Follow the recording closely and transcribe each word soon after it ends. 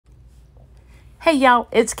Hey y'all,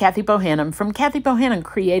 it's Kathy Bohannon from Kathy Bohannon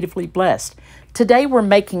Creatively Blessed. Today we're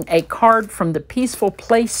making a card from the Peaceful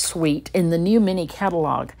Place suite in the new mini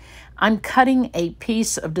catalog. I'm cutting a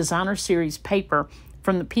piece of designer series paper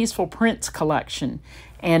from the Peaceful Prints collection,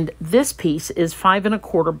 and this piece is 5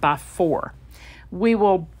 1/4 by 4. We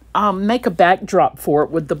will make a backdrop for it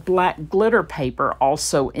with the black glitter paper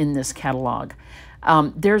also in this catalog.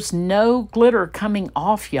 There's no glitter coming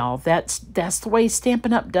off, y'all. That's the way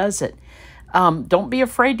Stampin' Up! Does it. Don't be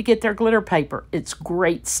afraid to get their glitter paper. It's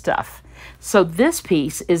great stuff. So this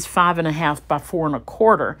piece is 5 1/2 by 4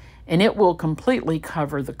 1/4, and it will completely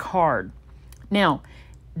cover the card. Now,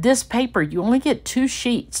 this paper, you only get 2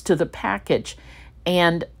 sheets to the package,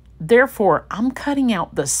 and therefore I'm cutting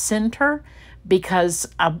out the center because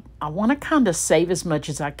I want to kind of save as much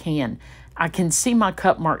as I can. I can see my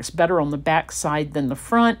cut marks better on the back side than the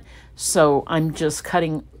front, so I'm just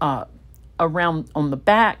cutting around on the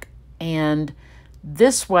back. And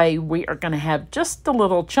this way we are going to have just the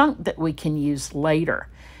little chunk that we can use later.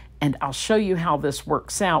 And I'll show you how this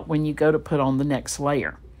works out when you go to put on the next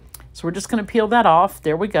layer. So we're just going to peel that off.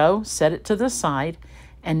 There we go. Set it to the side.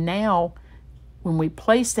 And now when we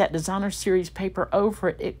place that designer series paper over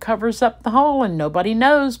it, it covers up the hole and nobody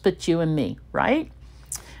knows but you and me, right?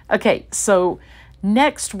 Okay, so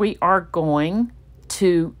next we are going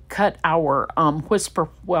to cut our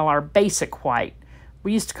our basic white.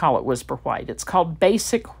 We used to call it Whisper White. It's called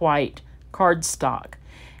Basic White cardstock.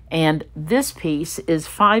 And this piece is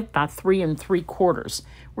 5 by 3 3/4.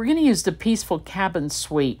 We're going to use the Peaceful Cabin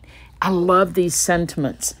Suite. I love these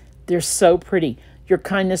sentiments. They're so pretty. Your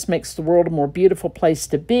kindness makes the world a more beautiful place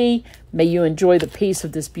to be. May you enjoy the peace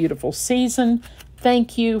of this beautiful season.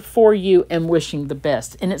 Thank you, for you, and wishing the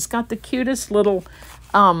best. And it's got the cutest little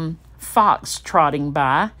fox trotting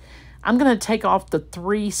by. I'm going to take off the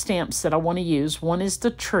 3 stamps that I want to use. One is the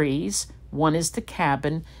trees, one is the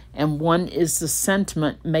cabin, and one is the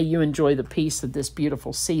sentiment, may you enjoy the peace of this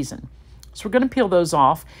beautiful season. So we're going to peel those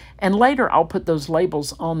off, and later I'll put those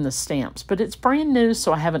labels on the stamps. But it's brand new,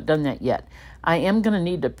 so I haven't done that yet. I am going to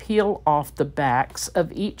need to peel off the backs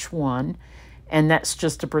of each one, and that's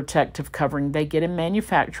just a protective covering they get in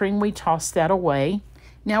manufacturing. We toss that away.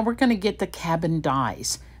 Now we're going to get the cabin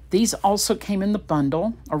dies. These also came in the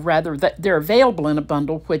bundle, or rather, they're available in a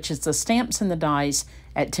bundle, which is the stamps and the dies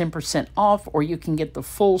at 10% off, or you can get the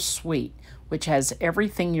full suite, which has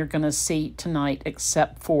everything you're going to see tonight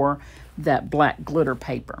except for that black glitter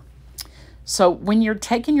paper. So when you're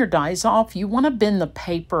taking your dies off, you want to bend the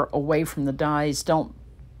paper away from the dies. Don't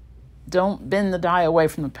bend the die away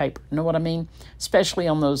from the paper. You know what I mean? Especially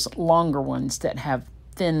on those longer ones that have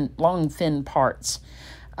long, thin parts.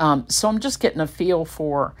 So I'm just getting a feel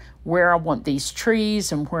for where I want these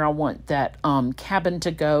trees and where I want that cabin to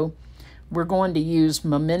go. We're going to use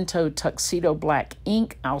Memento Tuxedo Black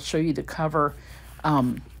ink. I'll show you the cover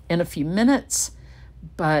in a few minutes,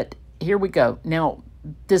 but here we go. Now,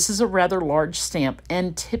 this is a rather large stamp,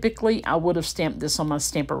 and typically I would have stamped this on my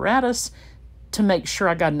Stamparatus to make sure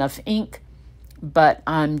I got enough ink, but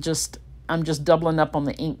I'm just doubling up on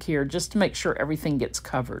the ink here just to make sure everything gets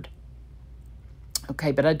covered.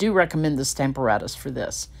 Okay, but I do recommend the Stamparatus for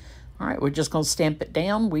this. All right, we're just going to stamp it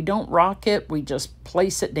down. We don't rock it. We just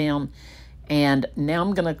place it down. And now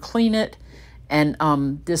I'm going to clean it. And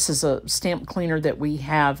this is a stamp cleaner that we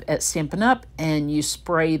have at Stampin' Up. And you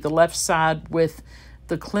spray the left side with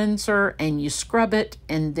the cleanser and you scrub it.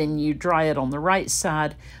 And then you dry it on the right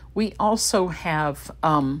side. We also have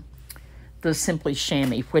the Simply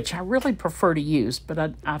Chamois, which I really prefer to use.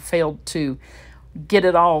 But I failed to get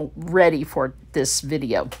it all ready for this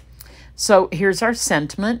video. So here's our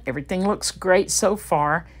sentiment. Everything looks great so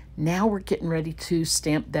far. Now we're getting ready to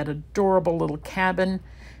stamp that adorable little cabin,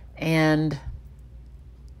 and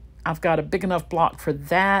I've got a big enough block for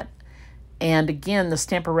that. And again, the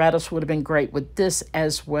Stamparatus would have been great with this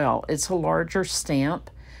as well. It's a larger stamp,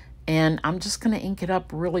 and I'm just going to ink it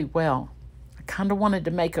up really well. I kind of wanted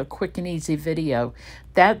to make a quick and easy video.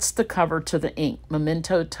 That's the cover to the ink,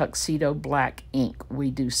 Memento Tuxedo Black ink.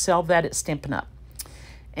 We do sell that at Stampin' Up.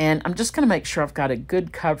 And I'm just going to make sure I've got a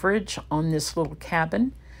good coverage on this little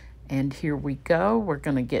cabin. And here we go. We're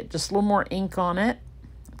going to get just a little more ink on it,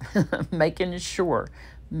 making sure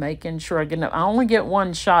I get enough. I only get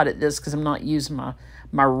one shot at this because I'm not using my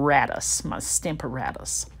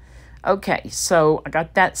Stamparatus. Okay, so I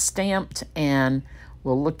got that stamped, and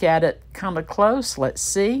we'll look at it kind of close. Let's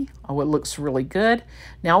see. Oh, it looks really good.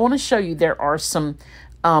 Now I want to show you there are some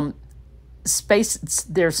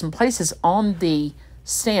there's some places on the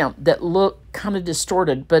stamp that look kind of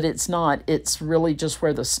distorted, but it's not. It's really just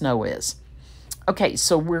where the snow is. Okay,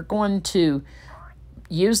 so we're going to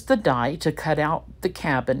used the die to cut out the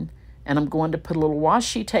cabin, and I'm going to put a little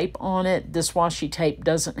washi tape on it. This washi tape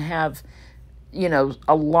doesn't have, you know,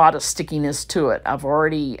 a lot of stickiness to it. I've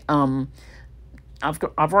already kind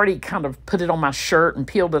of put it on my shirt and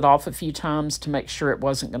peeled it off a few times to make sure it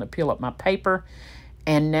wasn't going to peel up my paper.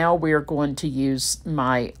 And now we are going to use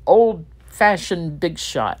my old-fashioned Big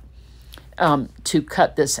Shot to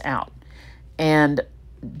cut this out. And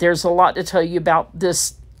there's a lot to tell you about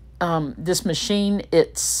this this machine.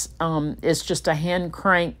 It's just a hand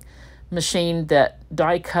crank machine that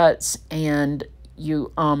die cuts, and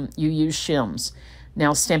you use shims.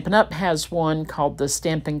 Now, Stampin' Up! Has one called the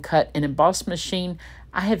Stampin' Cut and Emboss machine.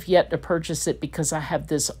 I have yet to purchase it because I have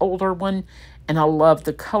this older one, and I love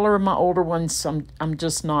the color of my older one, so I'm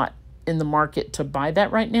just not in the market to buy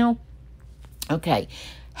that right now. Okay,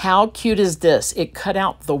 how cute is this? It cut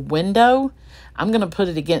out the window. I'm going to put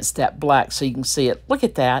it against that black so you can see it. Look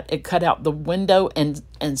at that. It cut out the window and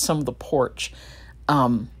some of the porch,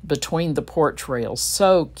 between the porch rails.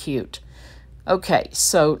 So cute. Okay,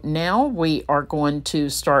 so now we are going to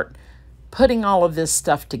start putting all of this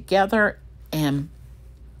stuff together, and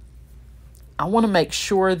I want to make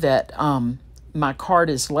sure that my card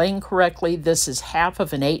is laying correctly. This is half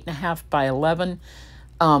of an 8.5 by 11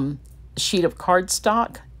 sheet of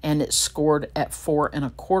cardstock, and it's scored at 4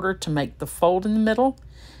 1/4 to make the fold in the middle,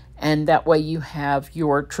 and that way you have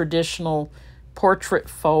your traditional portrait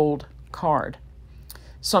fold card.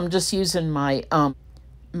 So I'm just using my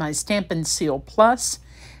my Stampin' Seal Plus,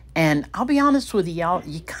 and I'll be honest with y'all,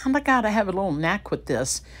 you kind of got to have a little knack with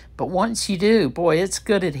this, but once you do, boy, it's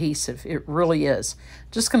good adhesive. It really is.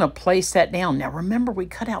 Just going to place that down. Now, remember, we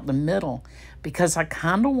cut out the middle because I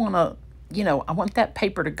kind of want to, you know, I want that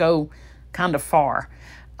paper to go kind of far.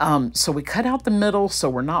 So we cut out the middle, so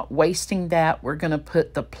we're not wasting that. We're going to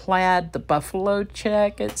put the plaid, the buffalo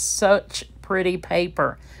check. It's such pretty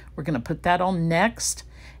paper. We're going to put that on next.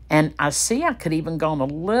 And I see I could even gone a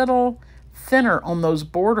little thinner on those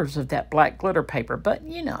borders of that black glitter paper, but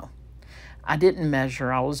you know, I didn't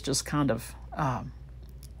measure. I was just kind of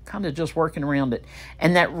just working around it.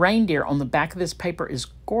 And that reindeer on the back of this paper is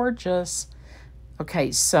gorgeous.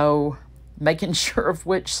 Okay, so making sure of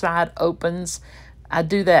which side opens. I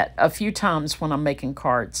do that a few times when I'm making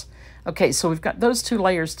cards. Okay, so we've got those two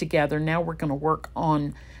layers together. Now we're going to work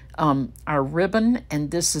on our ribbon,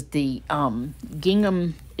 and this is the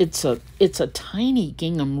gingham. It's a tiny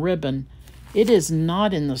gingham ribbon. It is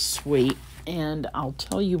not in the suite, and I'll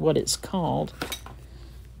tell you what it's called.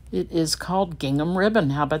 It is called gingham ribbon.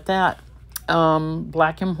 How about that?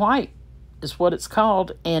 Black and white is what it's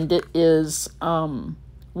called, and it is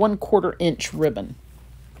 1/4 inch ribbon.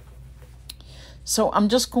 So I'm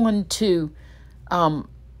just going to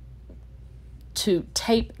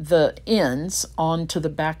tape the ends onto the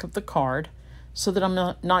back of the card so that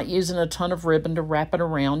I'm not using a ton of ribbon to wrap it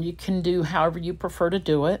around. You can do however you prefer to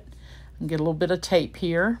do it. And get a little bit of tape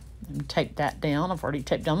here and tape that down. I've already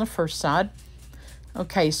taped down the first side.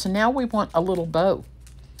 Okay, so now we want a little bow.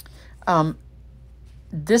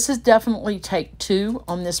 This is definitely take 2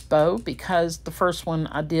 on this bow because the first one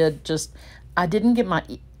I didn't get my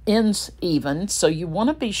ends even, so you want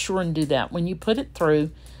to be sure and do that. When you put it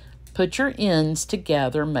through, put your ends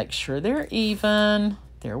together, make sure they're even.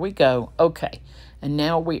 There we go. Okay, and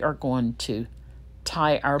now we are going to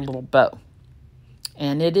tie our little bow.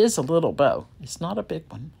 And it is a little bow. It's not a big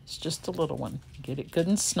one. It's just a little one. Get it good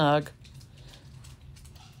and snug.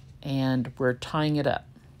 And we're tying it up.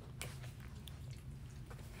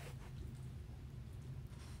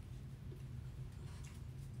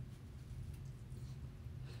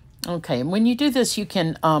 Okay, and when you do this, you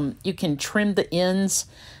can trim the ends.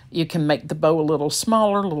 You can make the bow a little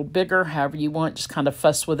smaller, a little bigger, however you want. Just kind of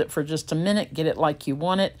fuss with it for just a minute. Get it like you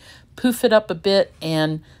want it. Poof it up a bit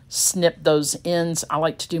and snip those ends. I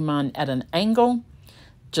like to do mine at an angle.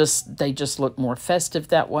 They just look more festive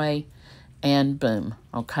that way. And boom,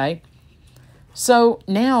 okay? So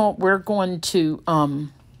now we're going to,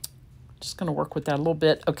 just going to work with that a little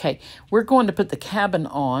bit. Okay, we're going to put the cabin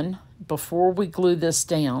on before we glue this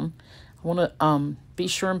down. I want to be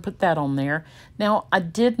sure and put that on there. Now, I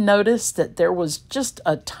did notice that there was just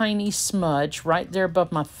a tiny smudge right there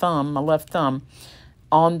above my thumb, my left thumb,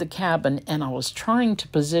 on the cabin, and I was trying to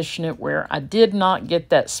position it where I did not get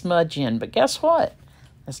that smudge in. But guess what?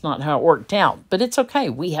 That's not how it worked out. But it's okay.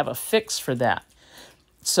 We have a fix for that.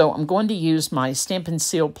 So I'm going to use my Stampin'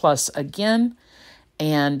 Seal Plus again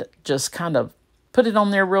and just kind of put it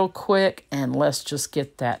on there real quick, and let's just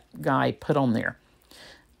get that guy put on there.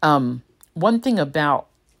 One thing about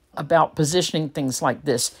positioning things like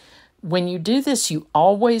this, when you do this, you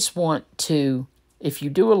always want to if you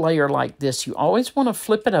do a layer like this, you always want to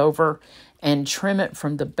flip it over and trim it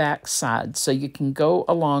from the back side so you can go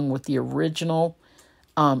along with the original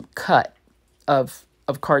cut of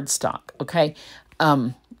cardstock, okay?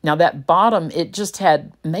 Now that bottom, it just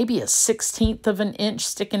had maybe a 1/16 of an inch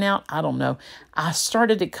sticking out. I don't know. I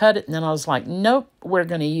started to cut it, and then I was like, nope, we're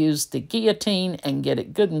going to use the guillotine and get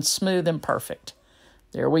it good and smooth and perfect.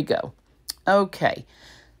 There we go. Okay,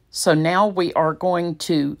 so now we are going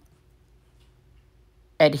to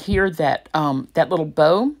adhere that, that little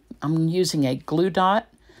bow. I'm using a glue dot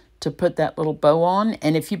to put that little bow on.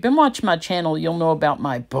 And if you've been watching my channel, you'll know about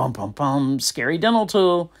my scary dental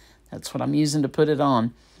tool. That's what I'm using to put it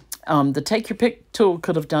on. The Take Your Pick tool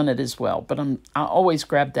could have done it as well, but I always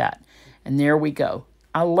grab that. And there we go.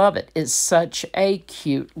 I love it. It's such a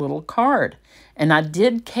cute little card. And I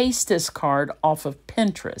did case this card off of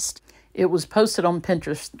Pinterest. It was posted on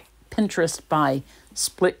Pinterest by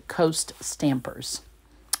Split Coast Stampers.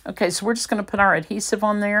 Okay, so we're just going to put our adhesive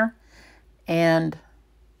on there. And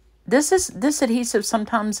this adhesive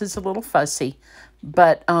sometimes is a little fussy,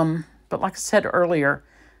 but like I said earlier,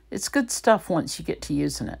 it's good stuff once you get to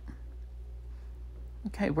using it.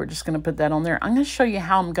 Okay, we're just going to put that on there. I'm going to show you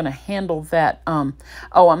how I'm going to handle that.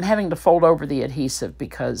 Oh, I'm having to fold over the adhesive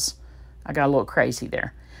because I got a little crazy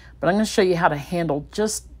there. But I'm going to show you how to handle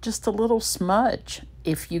just a little smudge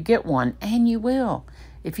if you get one, and you will.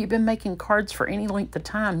 If you've been making cards for any length of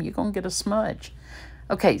time, you're going to get a smudge.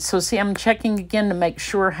 Okay, so see, I'm checking again to make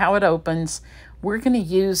sure how it opens. We're going to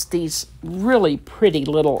use these really pretty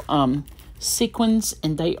little sequins,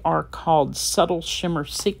 and they are called Subtle Shimmer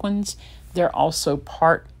Sequins. They're also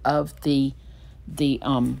part of the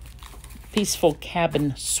Peaceful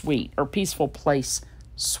Cabin Suite, or Peaceful Place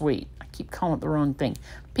Suite. I keep calling it the wrong thing.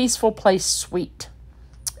 Peaceful Place Suite.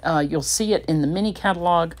 You'll see it in the mini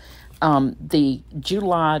catalog, the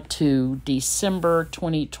July to December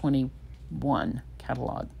 2021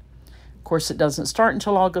 catalog. Of course, it doesn't start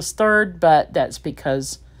until August 3rd, but that's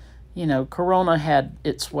because, you know, Corona had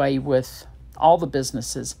its way with all the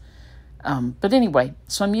businesses. But anyway,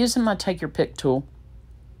 so I'm using my Take Your Pick tool,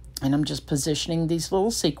 and I'm just positioning these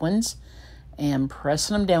little sequins and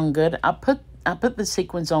pressing them down good. I put the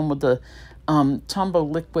sequins on with the Tombow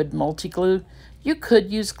Liquid Multi-Glue. You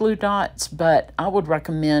could use glue dots, but I would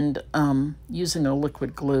recommend using a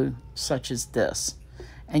liquid glue such as this.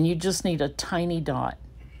 And you just need a tiny dot,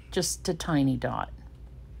 just a tiny dot.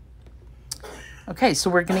 Okay, so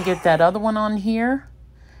we're going to get that other one on here.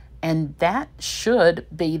 And that should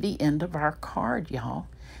be the end of our card, y'all.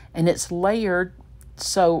 And it's layered,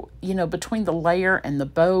 so, you know, between the layer and the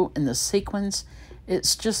bow and the sequins,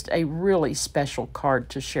 it's just a really special card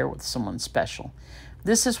to share with someone special.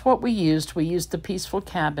 This is what we used. We used the Peaceful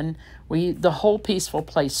Cabin, the whole Peaceful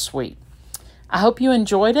Place suite. I hope you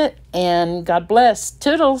enjoyed it, and God bless.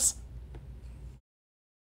 Toodles!